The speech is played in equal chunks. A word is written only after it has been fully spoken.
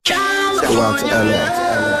go out to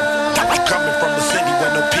LA. Coming from a city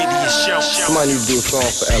where no pity is shown. Somebody need to do a song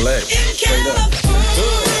for LA. Straight up.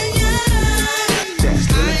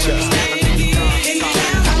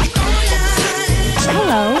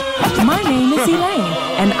 Hello, my name is Elaine,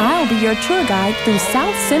 and I'll be your tour guide through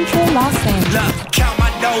South Central Los Angeles. Look, count my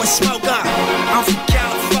dough and smoke up. I'm from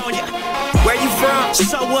California. Where you from?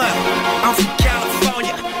 So what? I'm from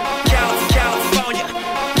California. California.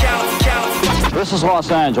 This is Los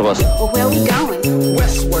Angeles. Well, where we going?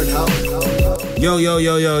 Westward, ho.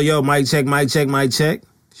 Yo, mic check. It's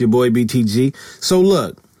your boy BTG. So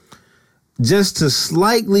look, just to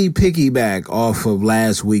slightly piggyback off of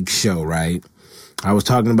last week's show, right? I was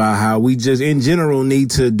talking about how we just in general need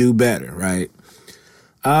to do better, right?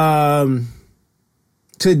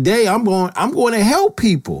 Today I'm going to help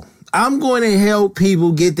people. I'm going to help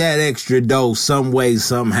people get that extra dough some way,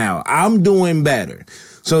 somehow. I'm doing better.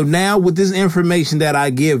 So now with this information that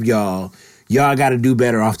I give y'all got to do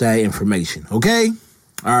better off that information. Okay?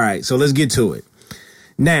 All right. So let's get to it.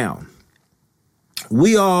 Now,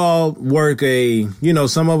 we all work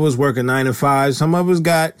some of us work a 9 to 5. Some of us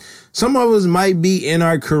might be in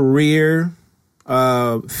our career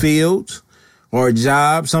fields or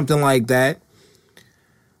job, something like that.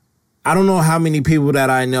 I don't know how many people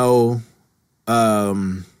that I know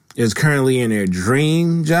is currently in their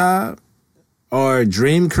dream job or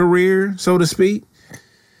dream career, so to speak.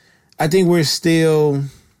 I think we're still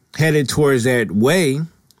headed towards that way.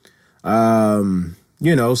 Some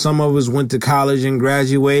of us went to college and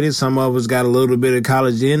graduated. Some of us got a little bit of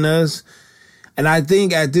college in us. And I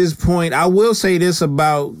think at this point, I will say this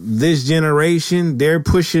about this generation. They're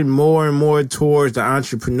pushing more and more towards the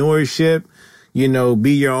entrepreneurship,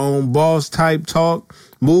 be your own boss type talk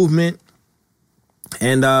movement.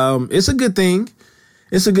 And it's a good thing.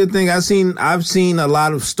 It's a good thing. I've seen a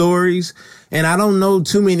lot of stories, and I don't know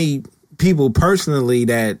too many people personally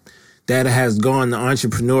that has gone the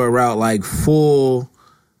entrepreneur route like full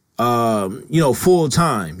time. I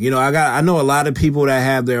know a lot of people that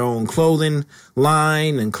have their own clothing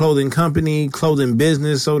line and clothing company, clothing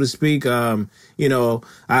business, so to speak. I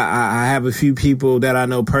have a few people that I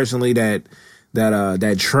know personally that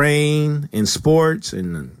train in sports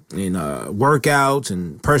and in workouts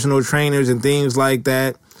and personal trainers and things like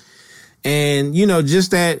that. And,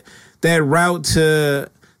 just that route to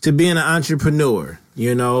being an entrepreneur.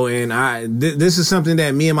 This is something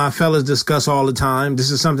that me and my fellas discuss all the time.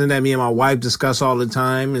 This is something that me and my wife discuss all the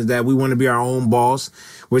time, is that we want to be our own boss.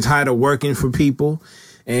 We're tired of working for people,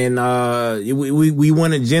 and we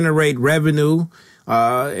want to generate revenue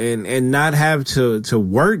and not have to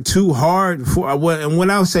work too hard for. And when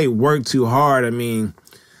I say work too hard, I mean,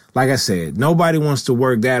 like I said, nobody wants to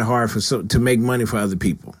work that hard to make money for other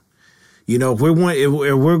people. If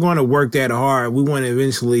we're going to work that hard, we want to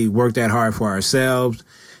eventually work that hard for ourselves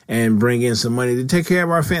and bring in some money to take care of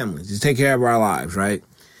our families, to take care of our lives, right?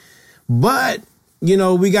 But,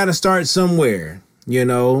 we got to start somewhere,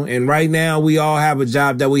 and right now we all have a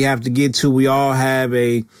job that we have to get to. We all have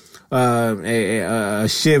a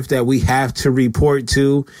shift that we have to report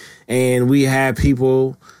to, and we have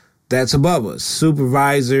people that's above us,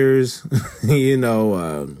 supervisors,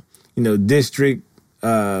 district,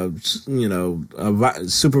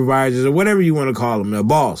 supervisors or whatever you want to call them, the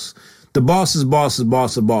bosses.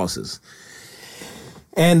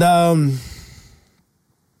 And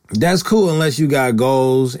that's cool unless you got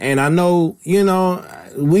goals. And I know,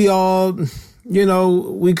 we all,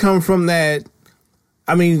 we come from that.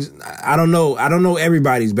 I mean, I don't know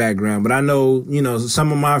everybody's background, but I know,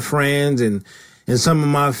 some of my friends and some of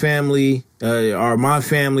my family, or my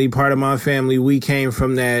family, part of my family, we came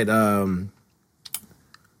from that,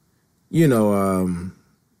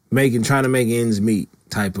 trying to make ends meet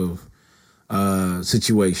type of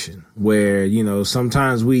situation where,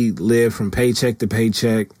 sometimes we live from paycheck to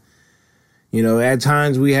paycheck. At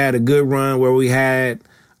times we had a good run where we had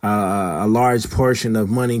a large portion of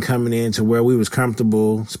money coming in to where we was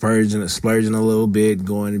comfortable, splurging a little bit,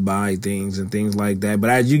 going to buy things and things like that. But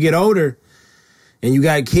as you get older and you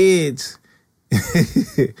got kids,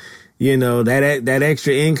 that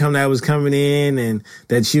extra income that was coming in and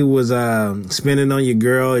that you was spending on your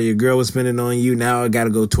girl, or your girl was spending on you, now it got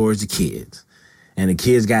to go towards the kids. And the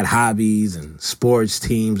kids got hobbies and sports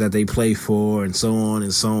teams that they play for and so on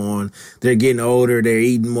and so on. They're getting older. They're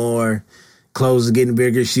eating more. Clothes are getting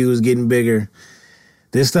bigger. Shoes getting bigger.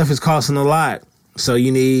 This stuff is costing a lot. So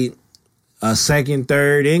you need a second,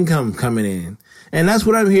 third income coming in. And that's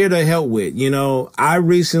what I'm here to help with. I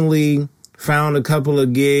recently found a couple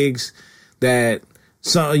of gigs that,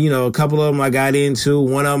 a couple of them I got into.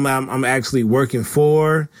 One of them I'm actually working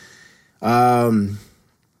for.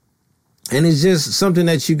 And it's just something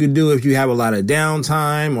that you could do if you have a lot of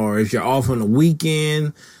downtime, or if you're off on the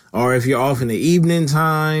weekend, or if you're off in the evening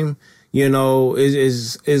time. You know,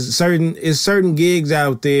 is certain gigs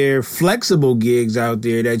out there, flexible gigs out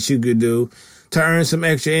there that you could do to earn some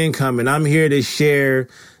extra income. And I'm here to share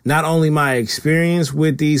not only my experience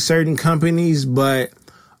with these certain companies, but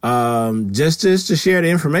just to share the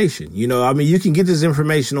information. You know, I mean, you can get this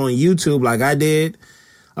information on YouTube like I did.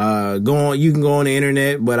 You can go on the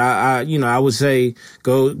internet, but I would say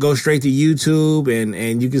go straight to YouTube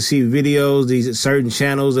and you can see videos, these certain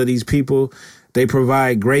channels of these people. They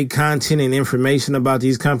provide great content and information about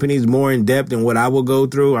these companies, more in depth than what I will go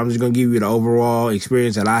through. I'm just going to give you the overall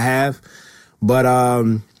experience that I have. But,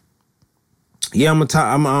 yeah, I'm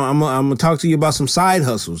gonna talk to you about some side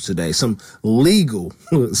hustles today, some legal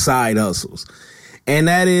side hustles. And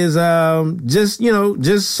that is just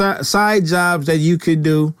side jobs that you could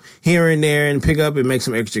do here and there and pick up and make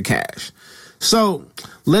some extra cash. So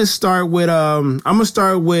let's start with I'm gonna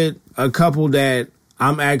start with a couple that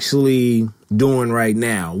I'm actually doing right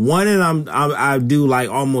now. One that I do like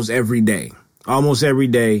almost every day,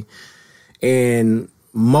 and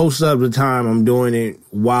most of the time I'm doing it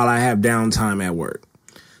while I have downtime at work.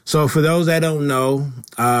 So for those that don't know,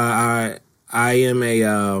 I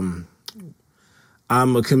am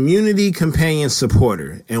I'm a community companion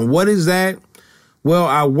supporter. And what is that? Well,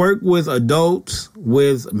 I work with adults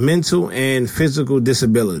with mental and physical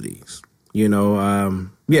disabilities. You know,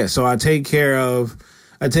 so I take care of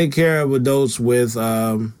adults with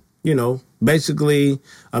basically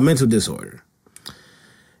a mental disorder.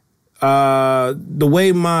 The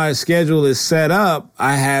way my schedule is set up,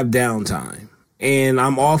 I have downtime and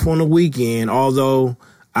I'm off on the weekend, although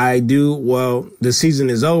the season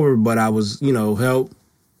is over, but I was, help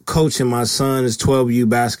coaching my son's 12U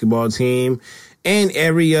basketball team, and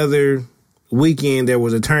every other weekend there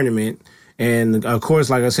was a tournament. And of course,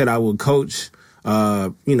 like I said, I would coach,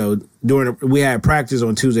 we had practice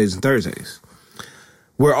on Tuesdays and Thursdays.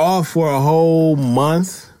 We're off for a whole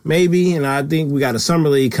month, maybe, and I think we got a summer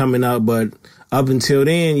league coming up, but up until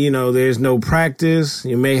then, there's no practice.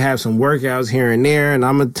 You may have some workouts here and there, and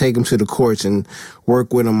I'm going to take them to the courts and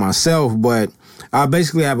work with them myself, but I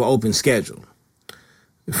basically have an open schedule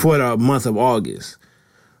for the month of August.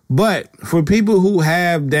 But for people who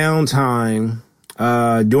have downtime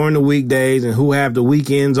during the weekdays and who have the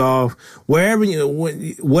weekends off, whatever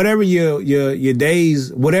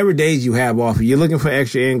days you have off, if you're looking for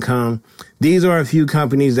extra income, these are a few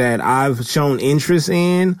companies that I've shown interest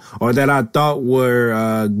in or that I thought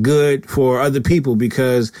were good for other people,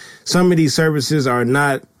 because some of these services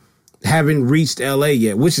haven't reached LA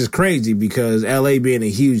yet, which is crazy because LA being a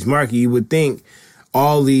huge market, you would think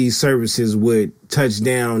all these services would touch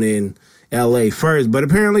down in LA first, but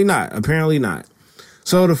apparently not.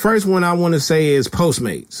 So the first one I want to say is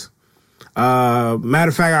Postmates. Matter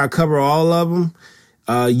of fact, I cover all of them.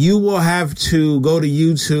 You will have to go to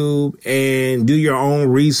YouTube and do your own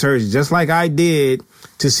research, just like I did,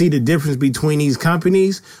 to see the difference between these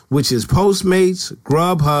companies, which is Postmates,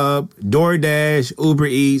 Grubhub, DoorDash, Uber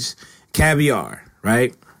Eats, Caviar,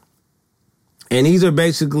 right? And these are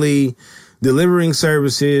basically delivering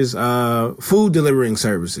services, food delivering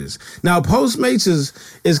services. Now, Postmates is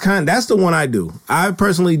that's the one I do. I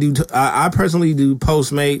personally do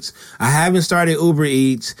Postmates. I haven't started Uber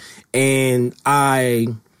Eats, and I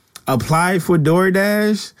applied for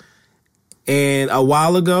DoorDash and a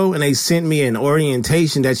while ago, and they sent me an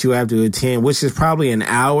orientation that you have to attend, which is probably an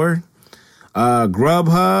hour.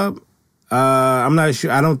 Grubhub, I'm not sure.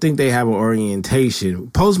 I don't think they have an orientation.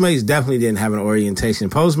 Postmates definitely didn't have an orientation.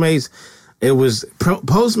 Postmates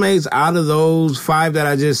out of those 5 that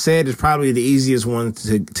I just said is probably the easiest one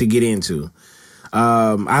to get into.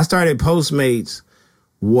 I started Postmates,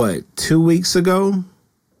 2 weeks ago?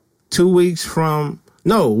 2 weeks from,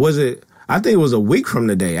 I think it was a week from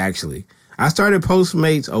today, actually. I started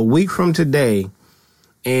Postmates a week from today,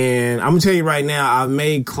 and I'm going to tell you right now, I've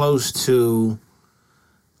made close to,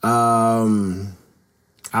 I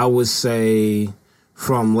would say,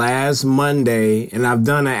 from last Monday, and I've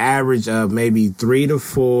done an average of maybe 3 to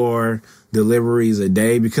 4 deliveries a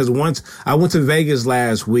day, because once I went to Vegas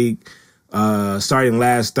last week, starting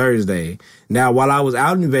last Thursday. Now, while I was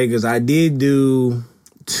out in Vegas, I did do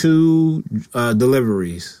 2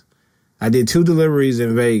 deliveries. I did 2 deliveries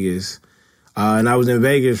in Vegas, and I was in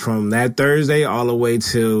Vegas from that Thursday all the way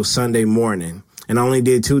till Sunday morning, and I only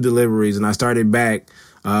did 2 deliveries, and I started back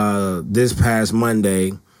this past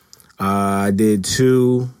Monday. I did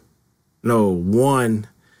 1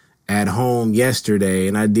 at home yesterday,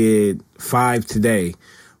 and I did 5 today.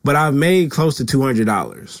 But I've made close to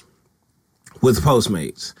 $200 with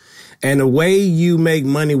Postmates. And the way you make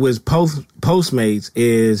money with Postmates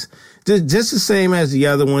is just the same as the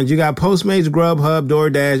other ones. You got Postmates, Grubhub,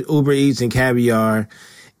 DoorDash, Uber Eats, and Caviar.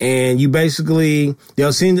 And you basically,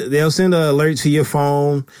 they'll send an alert to your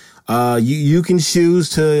phone. You can choose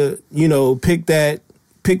to, pick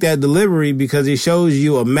that delivery because it shows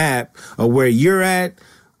you a map of where you're at,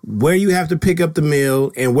 where you have to pick up the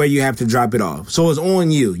meal, and where you have to drop it off. So it's on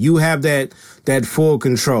you. You have that full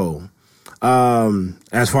control.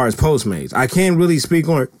 As far as Postmates, I can't really speak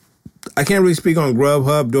on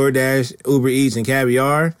Grubhub, DoorDash, Uber Eats, and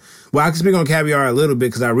Caviar. Well, I can speak on Caviar a little bit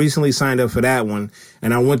because I recently signed up for that one,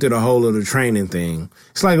 and I went through the whole little training thing.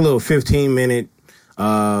 It's like a little 15-minute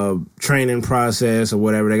training process or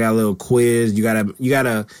whatever. They got a little quiz. You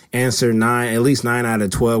gotta answer at least 9 out of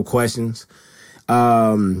 12 questions.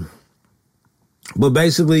 But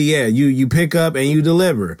basically, yeah, you pick up and you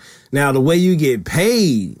deliver. Now, the way you get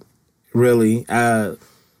paid, really,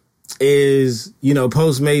 is,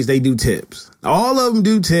 Postmates, they do tips. All of them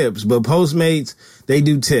do tips, but Postmates, they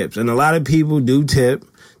do tips. And a lot of people do tip.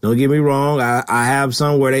 Don't get me wrong. I have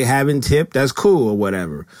some where they haven't tipped. That's cool or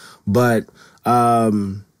whatever. But,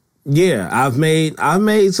 yeah, I've made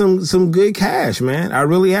some good cash, man. I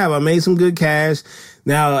really have. I made some good cash.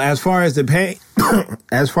 Now, as far as the pay, the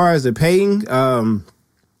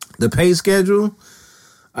pay schedule,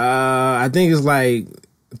 I think it's like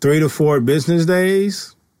 3 to 4 business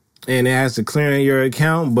days, and it has to clear in your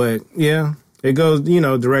account. But yeah, it goes,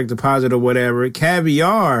 direct deposit or whatever.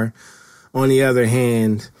 Caviar, on the other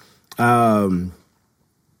hand, I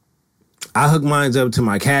hook mine up to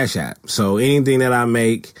my Cash App. So anything that I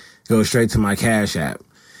make goes straight to my Cash App.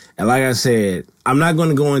 And like I said, I'm not going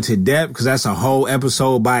to go into depth because that's a whole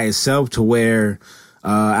episode by itself to where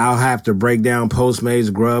I'll have to break down Postmates,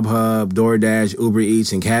 Grubhub, DoorDash, Uber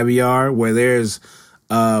Eats, and Caviar, where there's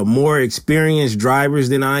more experienced drivers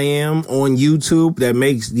than I am on YouTube that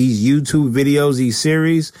makes these YouTube videos, these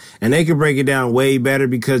series, and they can break it down way better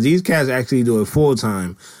because these cats actually do it full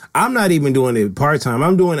time. I'm not even doing it part-time.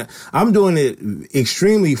 I'm doing it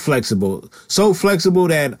extremely flexible. So flexible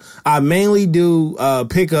that I mainly do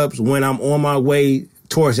pickups when I'm on my way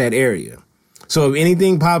towards that area. So if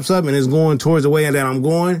anything pops up and it's going towards the way that I'm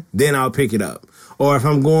going, then I'll pick it up. Or if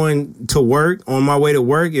I'm going to work, on my way to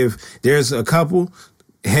work, if there's a couple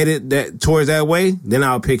headed towards that way, then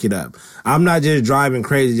I'll pick it up. I'm not just driving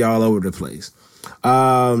crazy all over the place.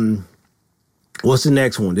 What's the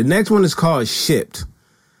next one? The next one is called Shipt.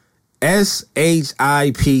 SHIPT,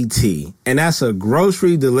 and that's a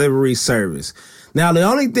grocery delivery service. Now, the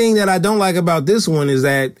only thing that I don't like about this one is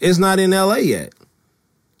that it's not in LA yet.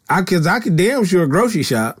 I could damn sure grocery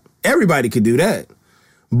shop. Everybody could do that.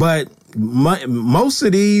 But most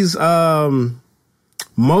of these,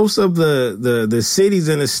 most of the cities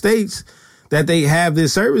and the states that they have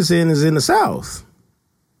this service in is in the South.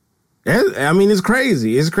 I mean, it's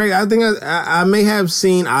crazy. It's crazy. I think I may have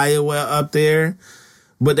seen Iowa up there.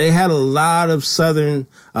 But they had a lot of southern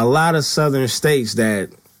states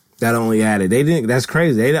that only had it. They didn't. That's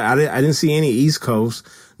crazy. I didn't see any East Coast,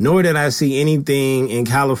 nor did I see anything in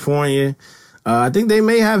California. I think they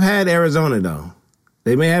may have had Arizona though.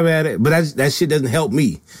 They may have had it, but that shit doesn't help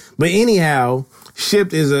me. But anyhow,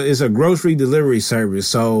 Shipt is a grocery delivery service.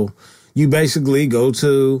 So you basically go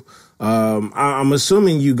to. I'm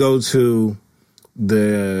assuming you go to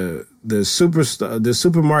the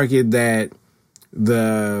supermarket that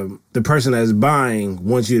the person that's buying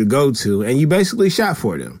wants you to go to, and you basically shop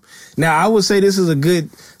for them. Now, I would say this is a good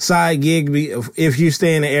side gig if you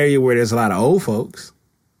stay in an area where there's a lot of old folks,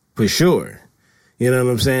 for sure. You know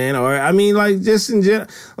what I'm saying? Or, I mean, like, just in general,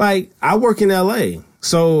 like, I work in LA.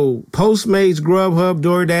 So Postmates, Grubhub,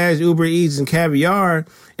 DoorDash, Uber Eats, and Caviar,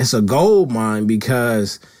 it's a gold mine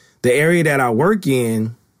because the area that I work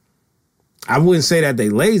in, I wouldn't say that they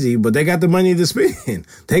lazy, but they got the money to spend.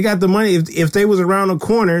 They got the money. If they was around the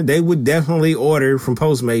corner, they would definitely order from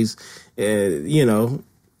Postmates,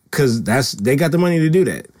 because they got the money to do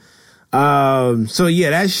that. So yeah,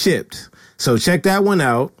 that's Shipt. So check that one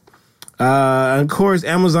out. Of course,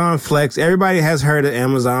 Amazon Flex. Everybody has heard of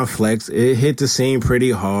Amazon Flex. It hit the scene pretty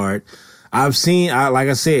hard. I've seen, like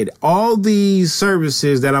I said, all these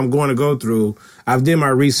services that I'm going to go through, I've did my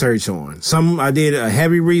research on. Some I did a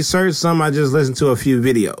heavy research. Some I just listened to a few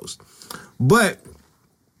videos. But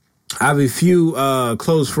I have a few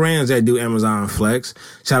close friends that do Amazon Flex.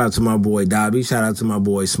 Shout out to my boy Dobby. Shout out to my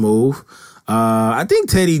boy Smooth. I think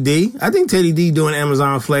Teddy D doing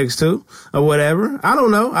Amazon Flex too, or whatever. I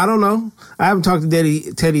don't know. I haven't talked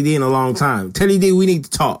to Teddy D in a long time. Teddy D, we need to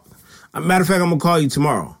talk. Matter of fact, I'm going to call you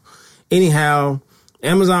tomorrow. Anyhow,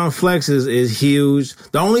 Amazon Flex is huge.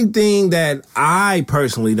 The only thing that I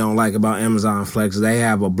personally don't like about Amazon Flex is they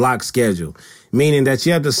have a block schedule, meaning that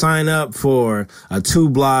you have to sign up for a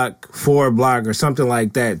 2-block, 4-block, or something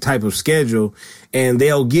like that type of schedule, and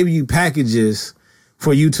they'll give you packages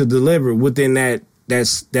for you to deliver within that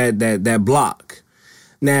block.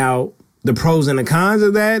 Now, the pros and the cons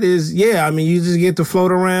of that is, yeah, I mean, you just get to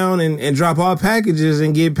float around and drop off packages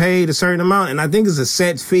and get paid a certain amount. And I think it's a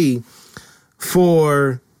set fee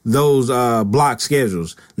for those block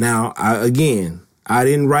schedules. Now, I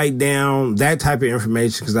didn't write down that type of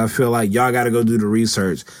information because I feel like y'all got to go do the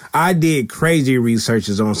research. I did crazy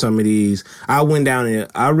researches on some of these. I went down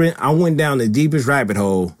the deepest rabbit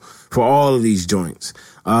hole for all of these joints.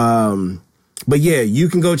 But yeah, you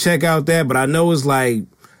can go check out that. But I know it's like,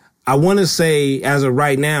 I want to say as of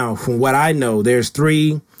right now, from what I know, there's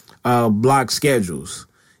 3 block schedules.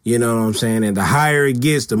 You know what I'm saying? And the higher it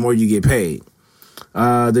gets, the more you get paid.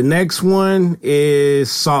 The next one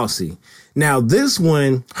is Saucy. Now, this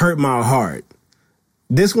one hurt my heart.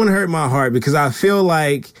 This one hurt my heart because I feel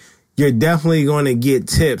like you're definitely going to get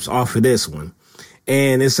tips off of this one.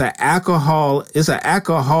 And it's an alcohol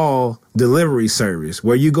delivery service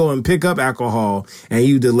where you go and pick up alcohol and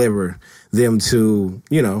you deliver them to,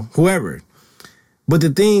 whoever. But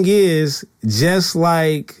the thing is, just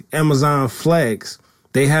like Amazon Flex,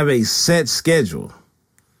 they have a set schedule.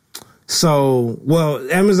 So,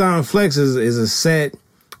 Amazon Flex is a set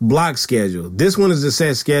block schedule. This one is a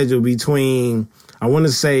set schedule between, I want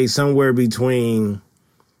to say somewhere between,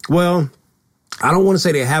 I don't want to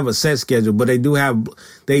say they have a set schedule, but they do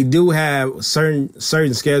have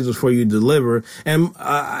certain schedules for you to deliver. And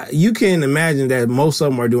you can imagine that most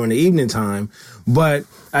of them are during the evening time. But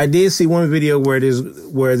I did see one video where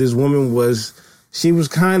this woman was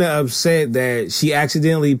kind of upset that she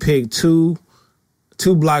accidentally picked two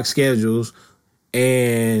block schedules,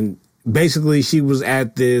 and basically she was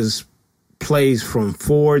at this place from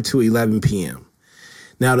 4 to 11 p.m.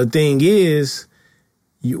 Now, the thing is,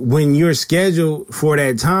 when you're scheduled for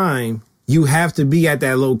that time, you have to be at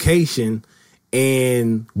that location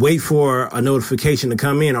and wait for a notification to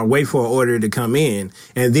come in or wait for an order to come in.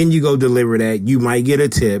 And then you go deliver that. You might get a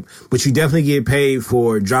tip, but you definitely get paid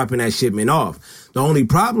for dropping that shipment off. The only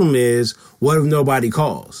problem is, what if nobody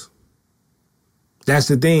calls? That's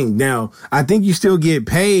the thing. Now, I think you still get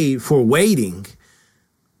paid for waiting,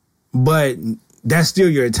 but that's still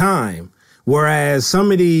your time. Whereas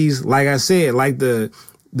some of these, like I said, like the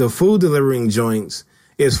food delivering joints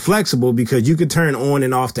is flexible because you could turn on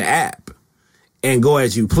and off the app and go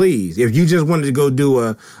as you please. If you just wanted to go do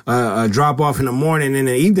a drop off in the morning and in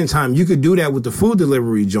the evening time, you could do that with the food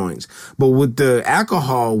delivery joints. But with the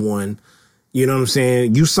alcohol one, you know what I'm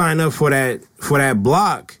saying? You sign up for that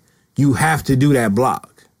block, you have to do that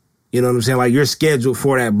block. You know what I'm saying? Like, you're scheduled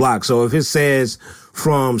for that block. So if it says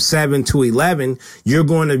from 7 to 11, you're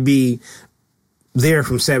going to be there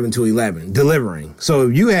from 7 to 11 delivering. So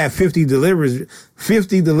if you have 50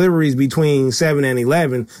 deliveries between 7 and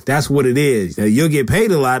 11, that's what it is. Now, you'll get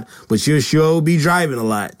paid a lot, but you'll sure be driving a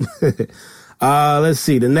lot. Let's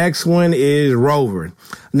see. The next one is Rover.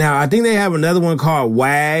 Now, I think they have another one called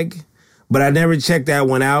WAG, but I never checked that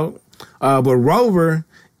one out. But Rover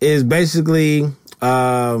is basically, it's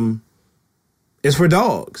for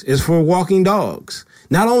dogs. It's for walking dogs.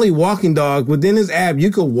 Not only walking dogs, within this app,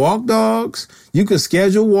 you could walk dogs. You could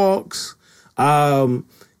schedule walks.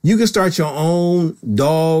 You could start your own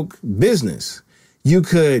dog business. You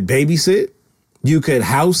could babysit. You could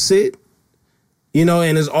house sit,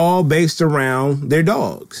 and it's all based around their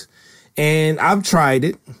dogs. And I've tried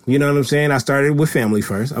it. You know what I'm saying? I started with family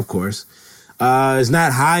first, of course. It's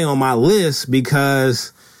not high on my list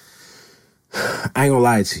because I ain't gonna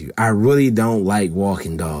lie to you. I really don't like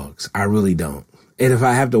walking dogs. I really don't. And if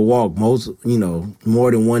I have to walk more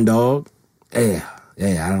than one dog, I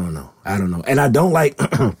don't know. And I don't like,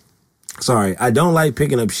 I don't like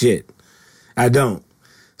picking up shit. I don't.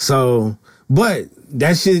 So, but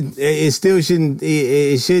that shouldn't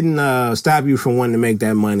stop you from wanting to make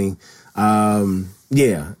that money.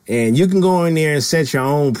 Yeah. And you can go in there and set your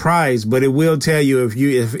own price, but it will tell you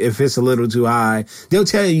if it's a little too high. They'll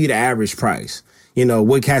tell you the average price.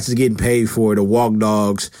 What cats is getting paid for to walk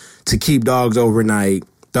dogs, to keep dogs overnight,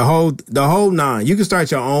 the whole nine. You can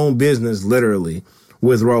start your own business literally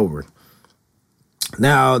with Rover.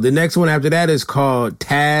 Now, the next one after that is called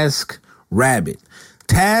TaskRabbit.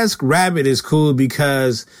 TaskRabbit is cool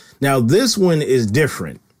because now this one is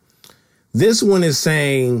different. This one is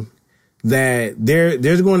saying that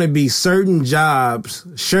there's going to be certain jobs,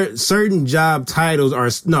 certain job titles,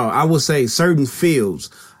 I would say certain fields.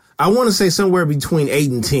 I want to say somewhere between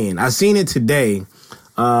 8 and 10. I seen it today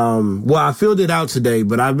Well, I filled it out today,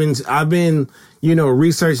 but I've been,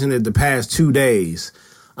 researching it the past 2 days.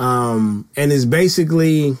 And it's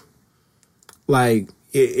basically like,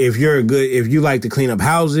 if you like to clean up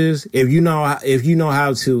houses, if you know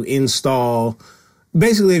how to install,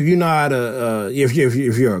 basically, if you know how to, if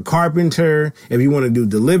you're a carpenter, if you want to do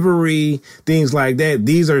delivery, things like that,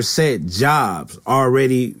 these are set jobs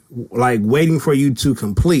already, like waiting for you to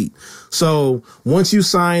complete. So once you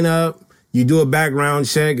sign up, you do a background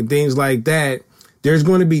check and things like that, there's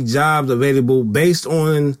going to be jobs available based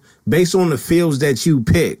on the fields that you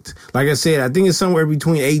picked. Like I said, I think it's somewhere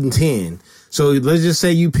between 8 and 10. So let's just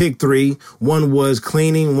say you picked 3. One was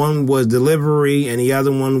cleaning, one was delivery, and the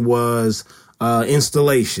other one was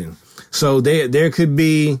installation. So there could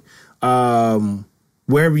be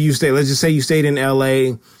wherever you stay. Let's just say you stayed in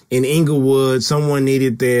LA, in Inglewood, someone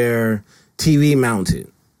needed their TV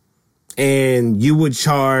mounted, and you would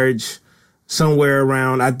charge somewhere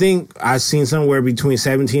around, I think I've seen somewhere between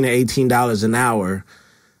 $17 and $18 an hour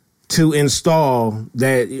to install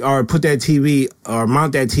that or put that TV or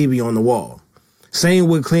mount that TV on the wall. Same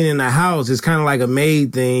with cleaning the house. It's kind of like a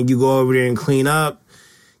maid thing. You go over there and clean up.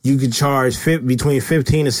 You could charge between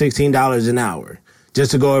 $15 and $16 an hour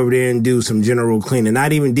just to go over there and do some general cleaning,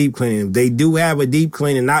 not even deep cleaning. They do have a deep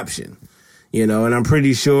cleaning option, and I'm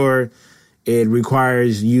pretty sure it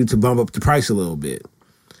requires you to bump up the price a little bit.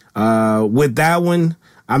 With that one,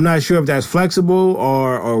 I'm not sure if that's flexible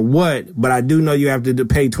or what, but I do know you have to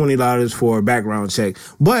pay $20 for a background check.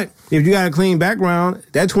 But if you got a clean background,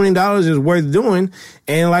 that $20 is worth doing.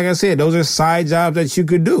 And like I said, those are side jobs that you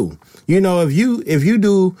could do. If you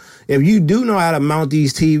do know how to mount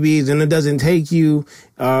these TVs and it doesn't take you,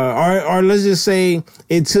 or let's just say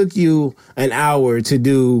it took you an hour to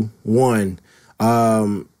do one,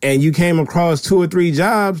 and you came across 2 or 3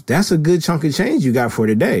 jobs, that's a good chunk of change you got for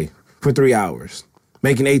today for 3 hours,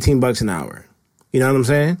 making $18 an hour. You know what I'm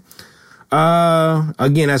saying?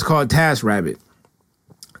 Again, that's called TaskRabbit.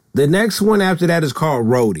 The next one after that is called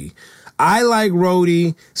Roadie. I like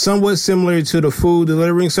Roadie, somewhat similar to the food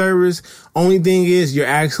delivering service. Only thing is you're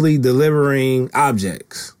actually delivering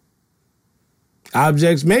objects.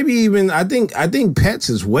 Maybe even, I think pets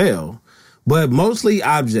as well, but mostly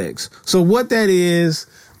objects. So what that is,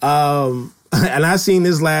 and I seen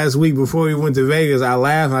this last week before we went to Vegas, I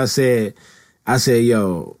laughed. I said,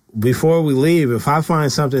 yo, before we leave, if I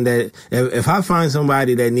find somebody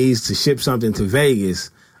that needs to ship something to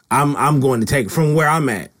Vegas, I'm going to take it from where I'm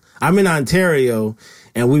at. I'm in Ontario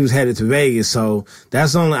and we was headed to Vegas. So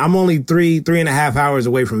I'm only 3.5 hours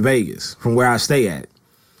away from Vegas, from where I stay at.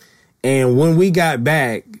 And when we got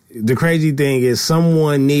back, the crazy thing is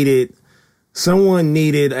someone needed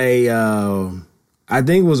a, I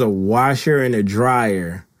think it was a washer and a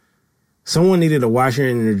dryer. Someone needed a washer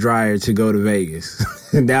and a dryer to go to Vegas.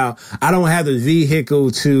 Now, I don't have the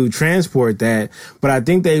vehicle to transport that, but I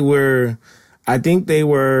think they were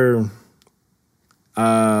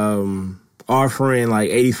offering like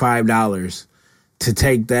 $85 to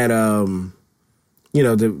take that,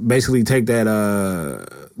 to basically take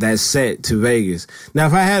that set to Vegas. Now,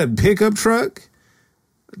 if I had a pickup truck,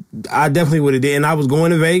 I definitely would have did, and I was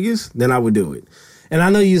going to Vegas, then I would do it. And I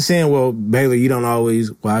know you're saying, well, Baylor, you don't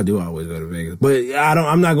always, well, I do always go to Vegas, but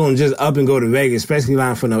I'm not going to just up and go to Vegas, especially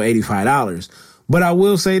not for no $85. But I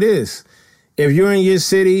will say this, if you're in your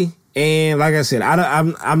city, and like I said,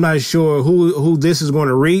 I'm not sure who this is going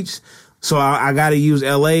to reach, so I got to use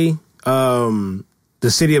LA, the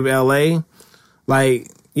city of LA. Like,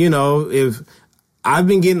 if I've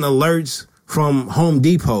been getting alerts from Home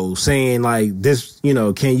Depot saying like this,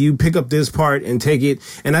 can you pick up this part and take it?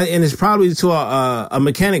 And it's probably to a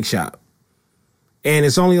mechanic shop, and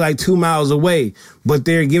it's only like 2 miles away, but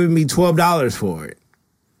they're giving me $12 for it.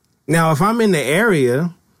 Now, if I'm in the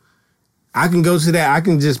area, I can go to that. I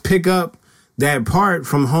can just pick up that part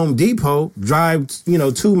from Home Depot, drive,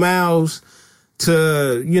 2 miles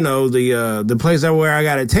to, the place where I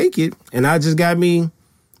got to take it. And I just got me,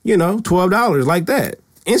 $12 like that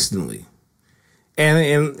instantly. And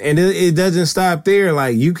it doesn't stop there.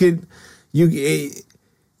 Like you can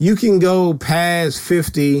go past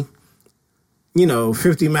 50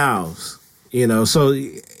 miles, so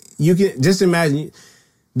you can just imagine.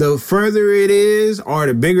 The further it is or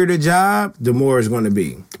the bigger the job, the more it's going to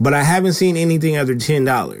be. But I haven't seen anything under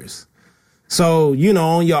 $10. So,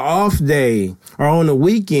 on your off day or on the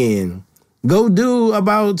weekend, go do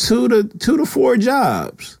about 2 to 4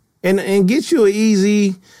 jobs and get you an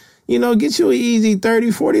easy, $30,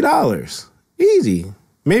 $40. Easy.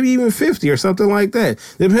 Maybe even $50 or something like that,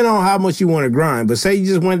 depending on how much you want to grind. But say you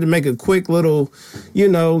just wanted to make a quick little,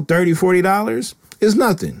 $30, $40, it's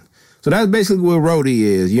nothing. So that's basically what Roadie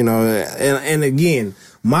is, you know. And again,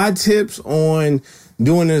 my tips on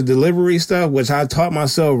doing this delivery stuff, which I taught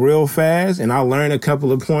myself real fast, and I learned a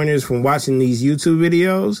couple of pointers from watching these YouTube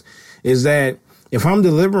videos, is that if I'm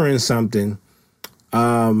delivering something,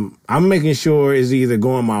 I'm making sure it's either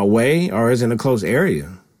going my way or it's in a close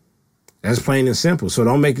area. That's plain and simple. So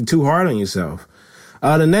don't make it too hard on yourself.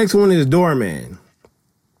 The next one is Doorman.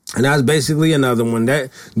 And that's basically another one. That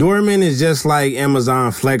Doorman is just like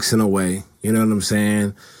Amazon Flex in a way. You know what I'm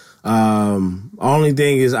saying? Only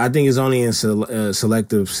thing is, I think it's only in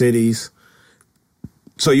selective cities.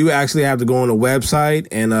 So you actually have to go on the website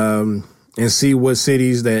and see what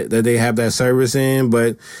cities that they have that service in.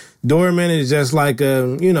 But Doorman is just like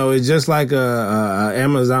it's just like a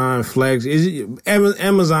Amazon Flex.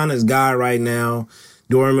 Amazon is God right now.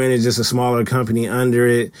 Doorman is just a smaller company under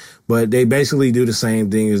it, but they basically do the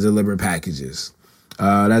same thing as deliver packages.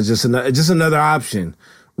 That's just another option.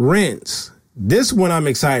 Rents. This one I'm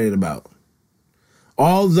excited about.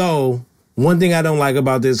 Although one thing I don't like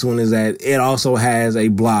about this one is that it also has a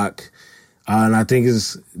block, and I think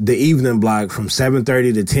it's the evening block from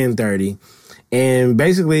 7:30 to 10:30, and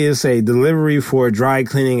basically it's a delivery for dry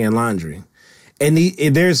cleaning and laundry. And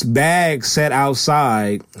there's bags set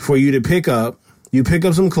outside for you to pick up. You pick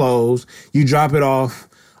up some clothes, you drop it off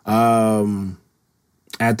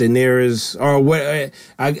at the nearest, or what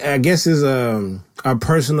I guess is a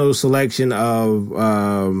personal selection of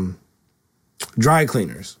dry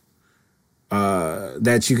cleaners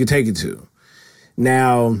that you could take it to.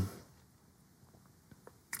 Now,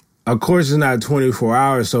 of course, it's not 24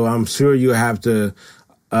 hours, so I'm sure you have to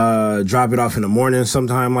drop it off in the morning,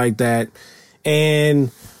 sometime like that.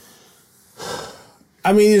 And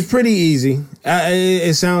I mean, it's pretty easy.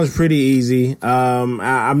 It sounds pretty easy.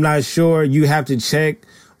 I'm not sure. You have to check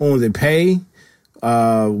on the pay.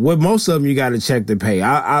 With most of them, you got to check the pay.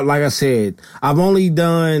 Like I said, I've only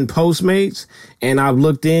done Postmates, and I've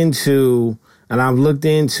looked into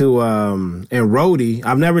and Roadie.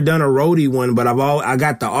 I've never done a Roadie one, but I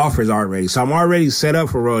got the offers already. So I'm already set up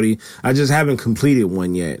for Roadie. I just haven't completed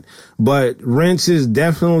one yet. But Rents is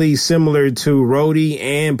definitely similar to Roadie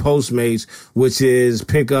and Postmates, which is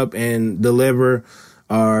pick up and deliver,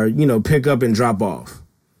 or, pick up and drop off.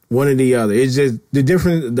 One or the other. It's just the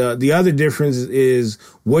difference. The other difference is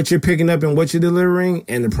what you're picking up and what you're delivering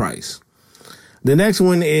and the price. The next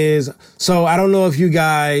one is, so I don't know if you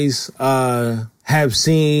guys have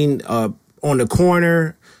seen on the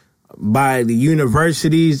corner by the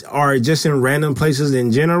universities or just in random places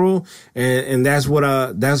in general, and that's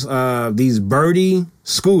these Birdie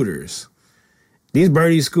scooters. These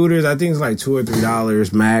Birdie scooters, I think it's like $2 or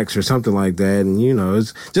 $3 max or something like that, and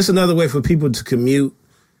it's just another way for people to commute.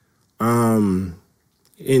 In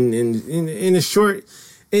a short.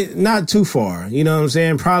 Not too far, you know what I'm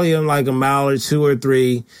saying? Probably in like a mile or 2 or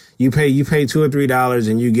 3. You pay $2 or $3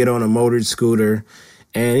 and you get on a motored scooter.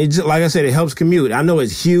 And it just, like I said, it helps commute. I know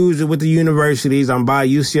it's huge with the universities. I'm by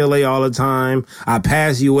UCLA all the time. I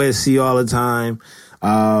pass USC all the time.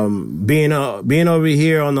 Being over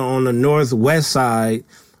here on the northwest side,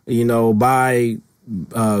 by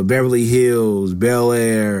Beverly Hills, Bel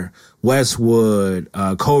Air, Westwood,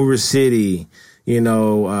 Culver City,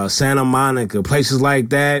 Santa Monica, places like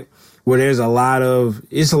that where there's a lot of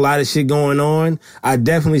shit going on. I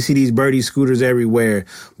definitely see these Birdie scooters everywhere,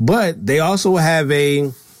 but they also have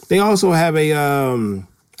a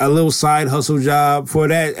little side hustle job for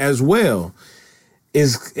that as well.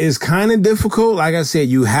 It's kind of difficult. Like I said,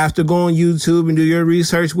 you have to go on YouTube and do your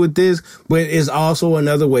research with this, but it's also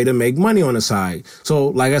another way to make money on the side. So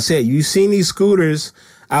like I said, you've seen these scooters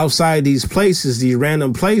outside these places, these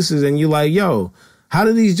random places, and you're like, yo, how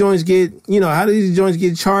do these joints get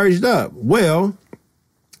charged up? Well,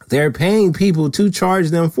 they're paying people to charge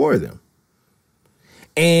them for them.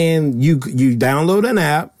 And you download an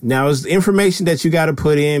app. Now, it's information that you got to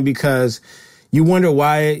put in because you wonder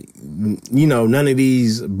why, none of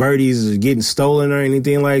these Birdies are getting stolen or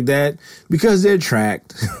anything like that, because they're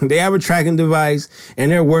tracked. They have a tracking device and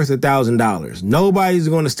they're worth $1,000. Nobody's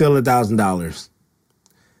going to steal $1,000.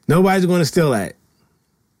 Nobody's going to steal that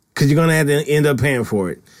because you're going to have to end up paying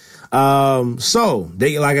for it. So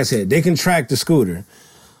they, like I said, they can track the scooter.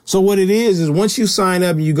 So what it is once you sign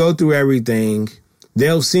up and you go through everything,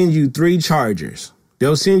 they'll send you 3 chargers.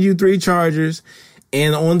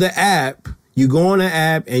 And on the app, you go on the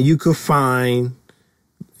app and you could find,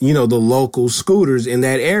 the local scooters in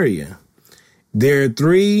that area. There are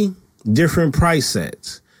 3 different price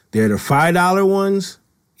sets. There are the $5 ones,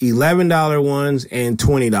 $11 ones, and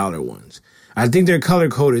 $20 ones. I think they're color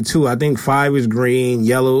coded too. I think 5 is green,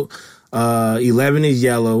 yellow, 11 is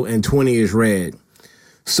yellow, and 20 is red.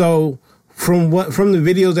 So from the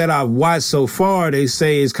videos that I've watched so far, they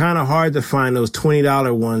say it's kind of hard to find those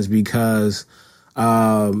 $20 ones because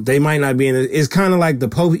they might not be in it. It's kind of like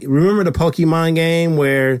remember the Pokemon game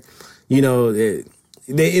where, you know,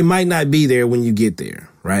 it might not be there when you get there,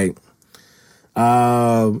 right?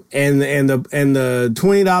 And the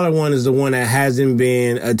 $20 one is the one that hasn't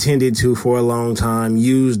been attended to for a long time,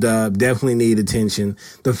 used up, definitely need attention.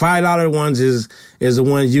 The $5 ones is the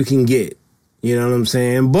ones you can get. You know what I'm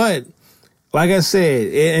saying? But like I said,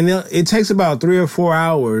 it takes about 3 to 4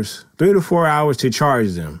 hours to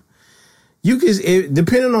charge them. You can,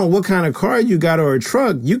 depending on what kind of car you got or a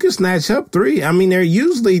truck, you can snatch up 3. I mean, they're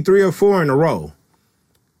usually 3 or 4 in a row.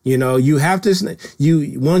 You know, you have to,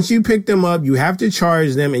 once you pick them up, you have to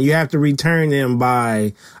charge them and you have to return them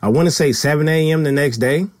by, I want to say 7 a.m. the next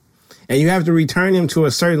day. And you have to return them to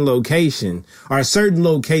a certain location or certain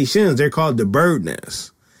locations. They're called the bird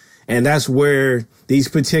nests. And that's where these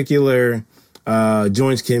particular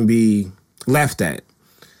joints can be left at.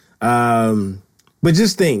 But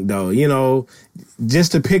just think, though, you know,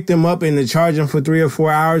 just to pick them up and to charge them for 3 or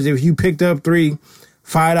 4 hours, if you picked up 3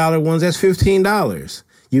 $5 ones, that's $15.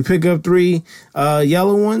 You pick up 3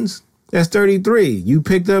 yellow ones, that's $33. You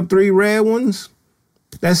picked up 3 red ones,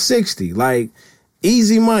 that's $60. Like,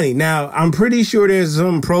 easy money. Now, I'm pretty sure there's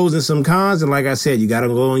some pros and some cons. And like I said, you got to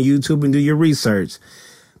go on YouTube and do your research.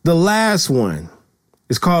 The last one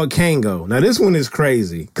is called Kango. Now, this one is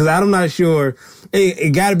crazy because I'm not sure.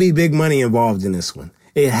 It got to be big money involved in this one.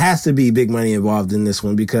 It has to be big money involved in this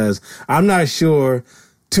one because I'm not sure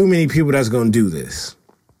too many people that's going to do this.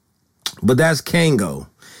 But that's Kango.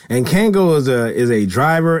 And Kango is a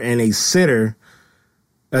driver and a sitter,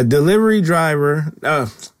 a delivery driver.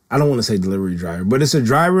 I don't want to say delivery driver, but it's a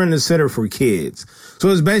driver and a sitter for kids. So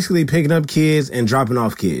it's basically picking up kids and dropping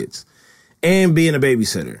off kids and being a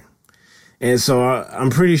babysitter. And so I'm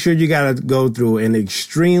pretty sure you got to go through an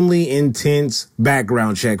extremely intense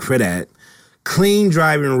background check for that. Clean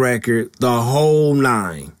driving record, the whole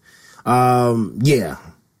 9.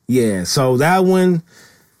 Yeah. So that one,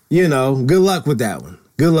 you know, good luck with that one.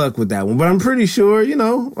 But I'm pretty sure, you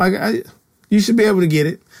know, you should be able to get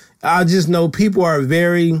it. I just know people are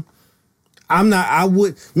I'm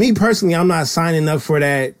not signing up for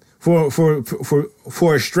that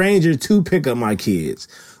for a stranger to pick up my kids.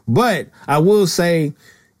 But I will say,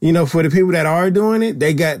 you know, for the people that are doing it,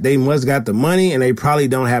 they must got the money and they probably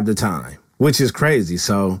don't have the time, which is crazy.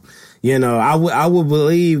 So, you know, I would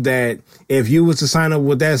believe that if you was to sign up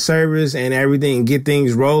with that service and everything and get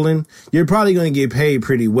things rolling, you're probably going to get paid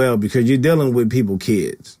pretty well because you're dealing with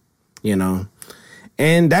kids, you know.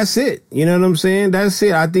 And that's it. You know what I'm saying? That's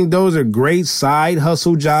it. I think those are great side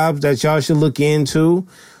hustle jobs that y'all should look into.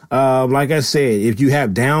 Like I said, if you have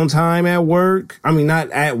downtime at work, I mean, not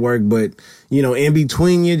at work, but, you know, in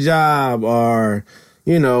between your job or,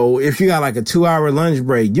 you know, if you got like a 2-hour lunch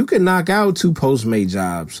break, you can knock out 2 Postmate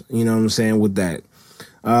jobs. You know what I'm saying with that.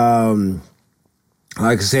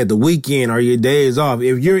 Like I said, the weekend or your days off,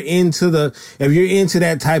 if you're into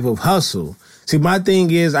that type of hustle. See, my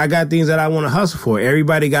thing is I got things that I want to hustle for.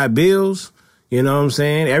 Everybody got bills. You know what I'm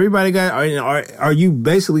saying? Everybody got, or you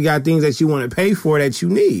basically got things that you want to pay for that you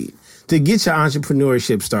need to get your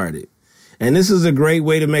entrepreneurship started. And this is a great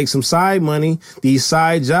way to make some side money. These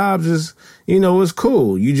side jobs is, you know, it's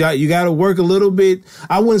cool. You got to work a little bit.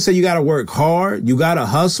 I wouldn't say you got to work hard. You got to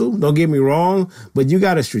hustle. Don't get me wrong, but you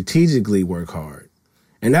got to strategically work hard.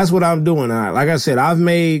 And that's what I'm doing. Like I said, I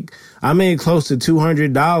made close to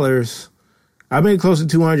 $200. I made close to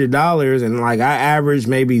 $200 and like I averaged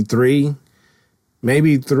maybe three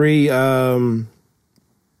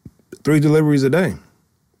deliveries a day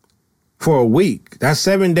for a week. That's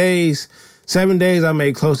 7 days. 7 days I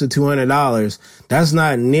made close to $200. That's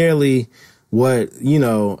not nearly what, you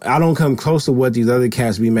know, I don't come close to what these other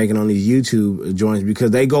cats be making on these YouTube joints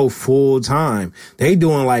because they go full time. They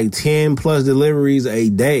doing like 10 plus deliveries a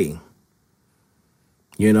day.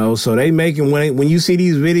 You know, so they making, when you see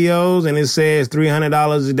these videos and it says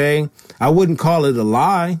 $300 a day, I wouldn't call it a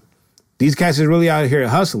lie. These cats is really out here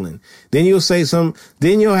hustling. Then you'll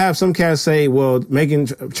have some cats say, well, trying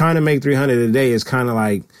to make $300 a day is kind of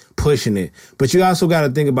like pushing it. But you also got to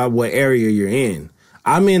think about what area you're in.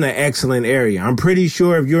 I'm in an excellent area. I'm pretty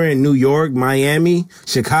sure if you're in New York, Miami,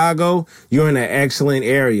 Chicago, you're in an excellent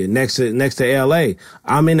area next to LA.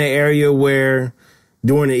 I'm in an area where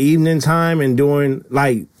during the evening time and during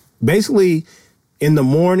like basically in the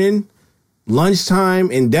morning, lunchtime,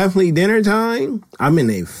 and definitely dinner time, I'm in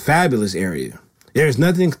a fabulous area. There's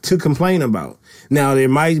nothing to complain about. Now, there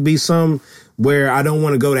might be some where I don't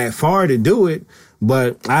want to go that far to do it,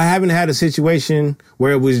 but I haven't had a situation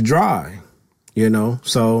where it was dry. you know.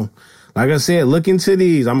 So, like I said, look into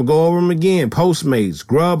these. I'm going to go over them again. Postmates,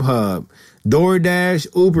 Grubhub, DoorDash,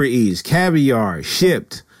 Uber Eats, Caviar,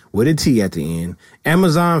 Shipped, with a T at the end,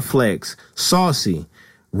 Amazon Flex, Saucy,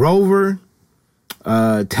 Rover,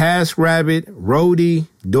 TaskRabbit, Roadie,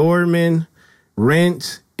 Doorman,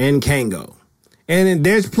 Rent, and Kango. And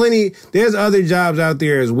there's other jobs out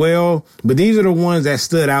there as well, but these are the ones that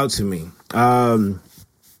stood out to me.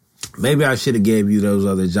 Maybe I should have gave you those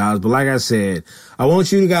other jobs, but like I said, I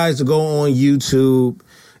want you guys to go on YouTube.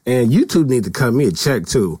 And YouTube need to cut me a check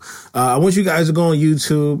too. I want you guys to go on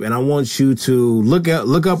YouTube, and I want you to look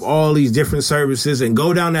up all these different services and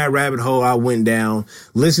go down that rabbit hole I went down.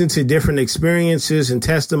 Listen to different experiences and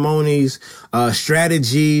testimonies,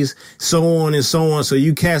 strategies, so on and so on. So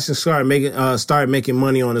you can start making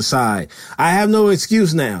money on the side. I have no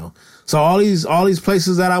excuse now. So all these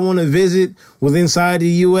places that I want to visit inside the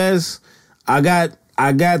U.S., I got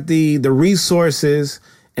the resources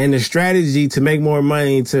and the strategy to make more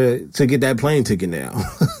money to get that plane ticket now.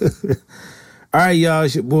 All right, y'all,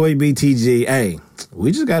 it's your boy BTG. Hey,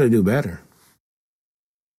 we just got to do better.